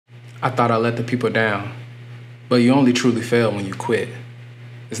I thought I let the people down, but you only truly fail when you quit.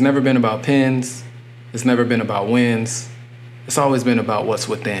 It's never been about pins. It's never been about wins. It's always been about what's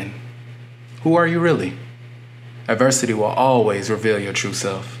within. Who are you really? Adversity will always reveal your true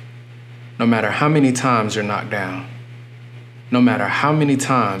self. No matter how many times you're knocked down. No matter how many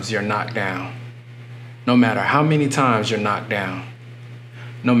times you're knocked down. No matter how many times you're knocked down.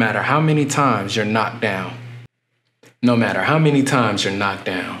 No matter how many times you're knocked down. No matter how many times you're knocked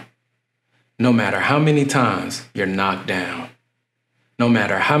down. No matter how many times you're knocked down. No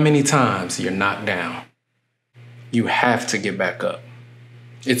matter how many times you're knocked down. You have to get back up.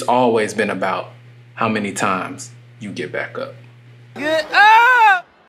 It's always been about how many times you get back up. Get up!